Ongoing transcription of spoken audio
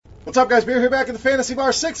What's up, guys? Beer here back at the Fantasy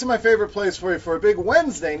Bar. 6 of my favorite plays for you for a big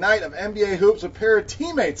Wednesday night of NBA hoops. A pair of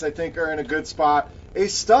teammates I think are in a good spot. A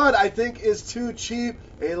stud I think is too cheap.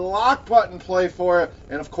 A lock button play for you.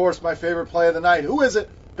 And of course, my favorite play of the night. Who is it?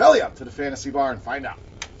 Belly up to the Fantasy Bar and find out.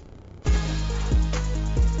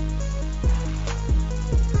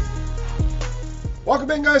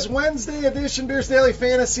 Welcome in, guys. Wednesday edition Beers Daily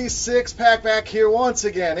Fantasy 6-pack back here once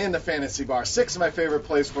again in the Fantasy Bar. 6 of my favorite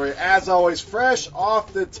plays for you. As always, fresh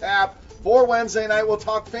off the tap for Wednesday night. We'll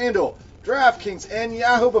talk FanDuel, DraftKings, and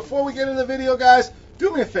Yahoo. Before we get into the video, guys,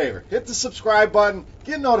 do me a favor. Hit the subscribe button.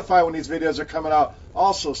 Get notified when these videos are coming out.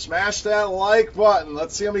 Also, smash that like button.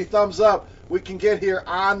 Let's see how many thumbs up we can get here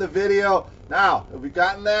on the video. Now, if we've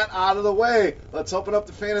gotten that out of the way, let's open up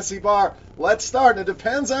the Fantasy Bar. Let's start. And it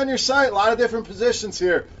depends on your site. A lot of different positions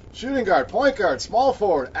here. Shooting guard, point guard, small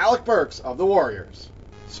forward, Alec Burks of the Warriors.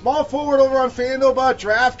 Small forward over on FanDuel, but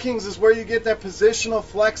DraftKings is where you get that positional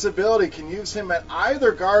flexibility. Can use him at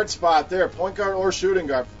either guard spot there, point guard or shooting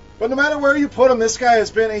guard. But no matter where you put him, this guy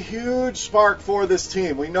has been a huge spark for this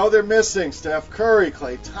team. We know they're missing Steph Curry,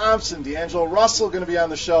 Klay Thompson, D'Angelo Russell going to be on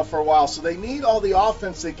the shelf for a while, so they need all the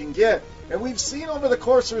offense they can get. And we've seen over the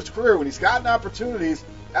course of his career, when he's gotten opportunities,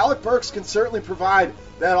 Alec Burks can certainly provide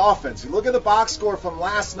that offense. You look at the box score from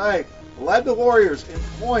last night, led the Warriors in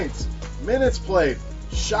points, minutes played,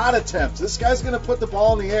 shot attempts. This guy's going to put the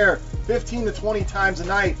ball in the air 15 to 20 times a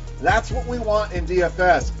night. That's what we want in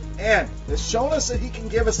DFS. And it's shown us that he can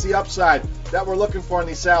give us the upside that we're looking for in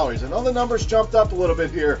these salaries. I know the numbers jumped up a little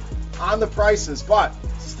bit here on the prices, but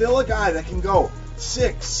still a guy that can go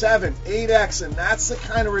 6, 7, 8x, and that's the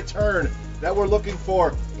kind of return that we're looking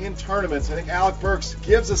for in tournaments. I think Alec Burks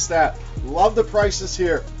gives us that. Love the prices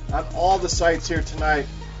here on all the sites here tonight.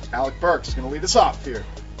 Alec Burks is going to lead us off here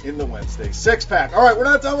in the Wednesday 6-pack. All right, we're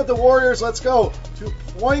not done with the Warriors. Let's go to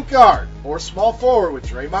point guard or small forward with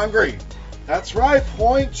Draymond Green. That's right,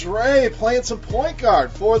 Point Dre playing some point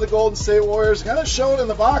guard for the Golden State Warriors. Kind of showed in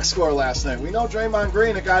the box score last night. We know Draymond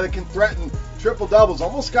Green, a guy that can threaten triple-doubles.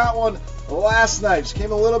 Almost got one last night. Just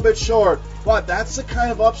came a little bit short. But that's the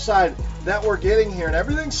kind of upside that we're getting here. And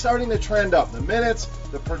everything's starting to trend up. The minutes,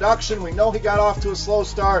 the production. We know he got off to a slow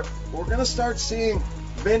start. But we're going to start seeing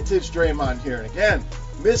vintage Draymond here. And again,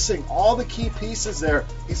 missing all the key pieces there.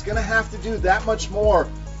 He's going to have to do that much more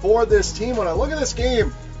for this team. When I look at this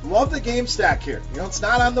game, love the game stack here. You know, it's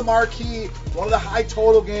not on the marquee, one of the high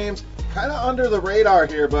total games, kind of under the radar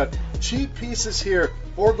here, but cheap pieces here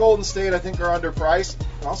for Golden State I think are underpriced.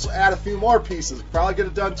 And also add a few more pieces. Probably could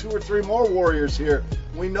have done 2 or 3 more Warriors here.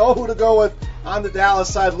 We know who to go with on the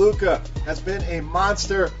Dallas side. Luka has been a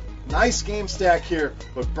monster. Nice game stack here,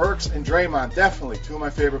 but Burks and Draymond, definitely 2 of my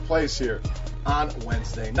favorite plays here on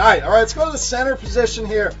Wednesday night. All right, let's go to the center position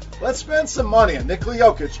here. Let's spend some money on Nikola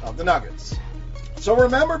Jokic of the Nuggets. So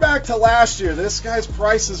remember back to last year, this guy's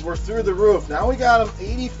prices were through the roof. Now we got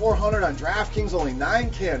him $8,400 on DraftKings, only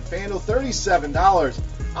 $9K on FanDuel, $37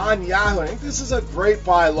 on Yahoo. I think this is a great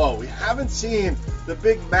buy low. We haven't seen the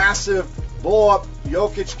big, massive, blow-up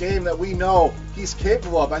Jokic game that we know he's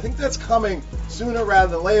capable of. I think that's coming sooner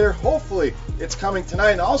rather than later. Hopefully it's coming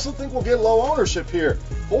tonight. And I also think we'll get low ownership here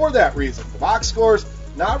for that reason. The box scores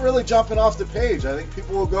not really jumping off the page. I think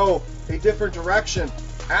people will go a different direction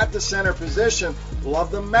at the center position. Love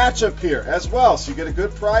the matchup here as well. So you get a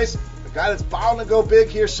good price, a guy that's bound to go big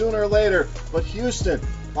here sooner or later. But Houston,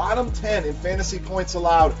 bottom 10 in fantasy points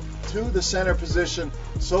allowed to the center position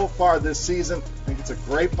so far this season. I think it's a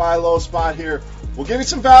great buy low spot here. We'll give you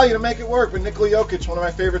some value to make it work with Nikola Jokic, one of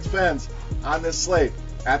my favorite spends on this slate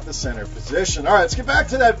at the center position. All right, let's get back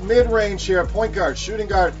to that mid-range here. Point guard, shooting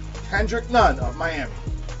guard, Kendrick Nunn of Miami.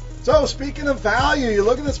 So, speaking of value, you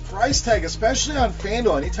look at this price tag, especially on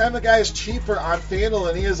FanDuel. Anytime the guy is cheaper on FanDuel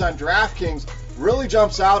than he is on DraftKings, really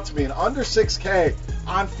jumps out to me. And under 6K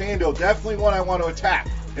on FanDuel, definitely one I want to attack.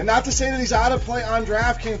 And not to say that he's out of play on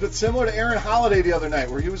DraftKings, but similar to Aaron Holiday the other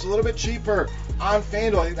night, where he was a little bit cheaper on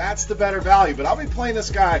FanDuel. I think that's the better value. But I'll be playing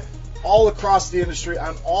this guy all across the industry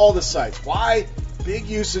on all the sites. Why? Big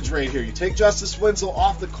usage rate here. You take Justice Winslow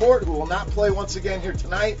off the court, who will not play once again here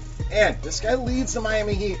tonight. And this guy leads the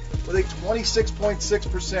Miami Heat with a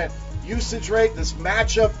 26.6% usage rate. This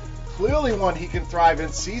matchup, clearly one he can thrive in.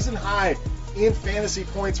 Season high in fantasy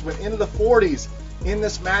points, went into the 40s in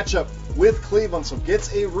this matchup with Cleveland. So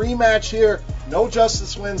gets a rematch here. No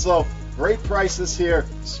Justice Winslow. Great prices here,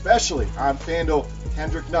 especially on FanDuel.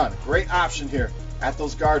 Kendrick Nunn, great option here at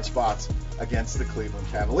those guard spots against the Cleveland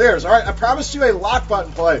Cavaliers. All right, I promised you a lock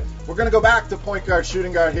button play. We're going to go back to point guard,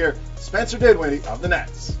 shooting guard here, Spencer Dinwiddie of the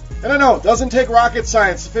Nets. And I know it doesn't take rocket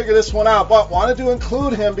science to figure this one out, but wanted to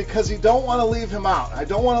include him because you don't want to leave him out. I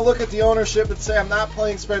don't want to look at the ownership and say I'm not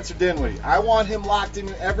playing Spencer Dinwiddie. I want him locked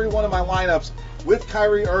in every one of my lineups with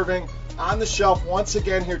Kyrie Irving on the shelf once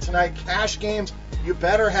again here tonight. Cash games, you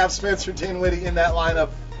better have Spencer Dinwiddie in that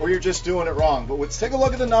lineup or you're just doing it wrong. But let's take a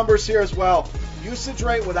look at the numbers here as well. Usage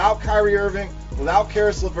rate without Kyrie Irving, without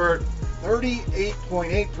Karis LeVert,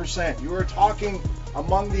 38.8%. You are talking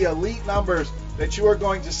among the elite numbers that you are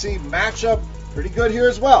going to see. Matchup pretty good here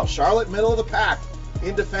as well. Charlotte, middle of the pack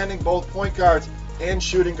in defending both point guards and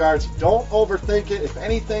shooting guards. Don't overthink it. If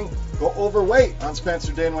anything, go overweight on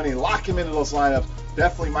Spencer Dinwiddie. Lock him into those lineups.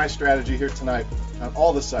 Definitely my strategy here tonight on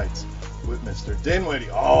all the sites with Mr. Dinwiddie.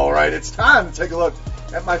 All right, it's time to take a look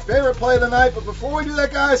at my favorite play of the night. But before we do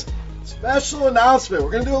that, guys, special announcement.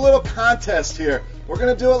 We're going to do a little contest here. We're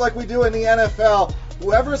going to do it like we do in the NFL.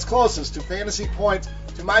 Whoever is closest to fantasy points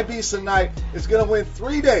to my beast of the night is going to win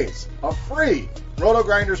 3 days of free Roto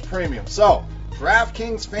Grinders Premium. So,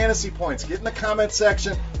 DraftKings fantasy points. Get in the comment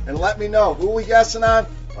section and let me know who we guessing on.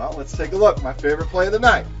 Well, let's take a look. My favorite play of the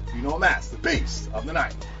night. You know him as the beast of the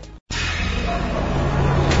night.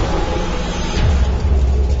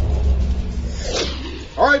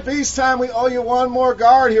 All right, beast time. We owe you one more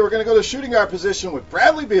guard here. We're going to go to shooting guard position with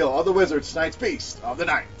Bradley Beal of the Wizards, tonight's beast of the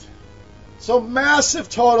night. So massive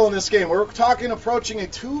total in this game. We're talking approaching a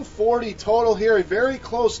 240 total here, a very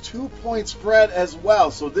close 2-point spread as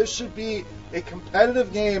well. So this should be a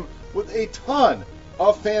competitive game with a ton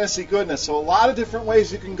of fantasy goodness. So a lot of different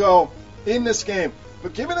ways you can go in this game.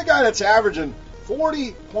 But given a guy that's averaging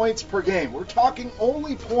 40 points per game, we're talking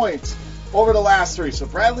only points over the last 3. So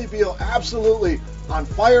Bradley Beal absolutely on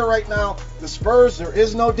fire right now. The Spurs, there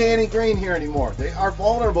is no Danny Green here anymore. They are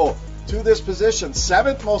vulnerable to this position.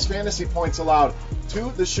 7th most fantasy points allowed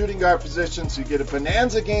to the shooting guard position. So you get a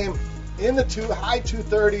bonanza game in the high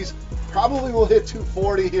 230s. Probably will hit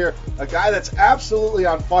 240 here. A guy that's absolutely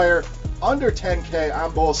on fire. Under 10K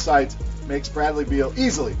on both sides makes Bradley Beal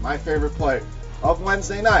easily my favorite play of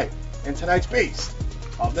Wednesday night and tonight's beast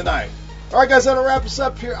of the night. All right, guys, that'll wrap us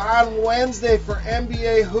up here on Wednesday for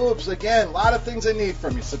NBA Hoops. Again, a lot of things I need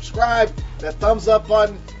from you. Subscribe, that thumbs up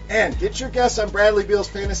button, and get your guess on Bradley Beal's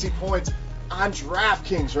fantasy points on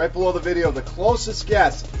DraftKings right below the video. The closest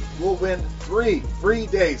guess will win 3 free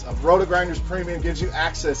days of Roto Grinders Premium. Gives you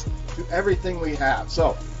access to everything we have.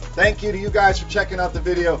 So thank you to you guys for checking out the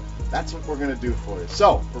video. That's what we're going to do for you.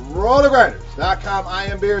 So for RotoGrinders.com, I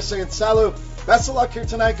am Beer saying salut. Best of luck here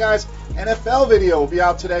tonight, guys. NFL video will be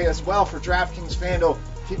out today as well for DraftKings FanDuel.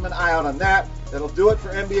 Keep an eye out on that. That'll do it for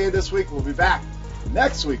NBA this week. We'll be back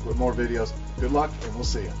next week with more videos. Good luck, and we'll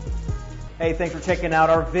see you. Hey, thanks for checking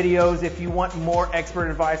out our videos. If you want more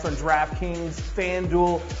expert advice on DraftKings,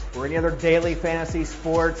 FanDuel, or any other daily fantasy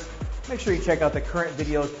sports, make sure you check out the current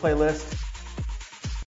videos playlist.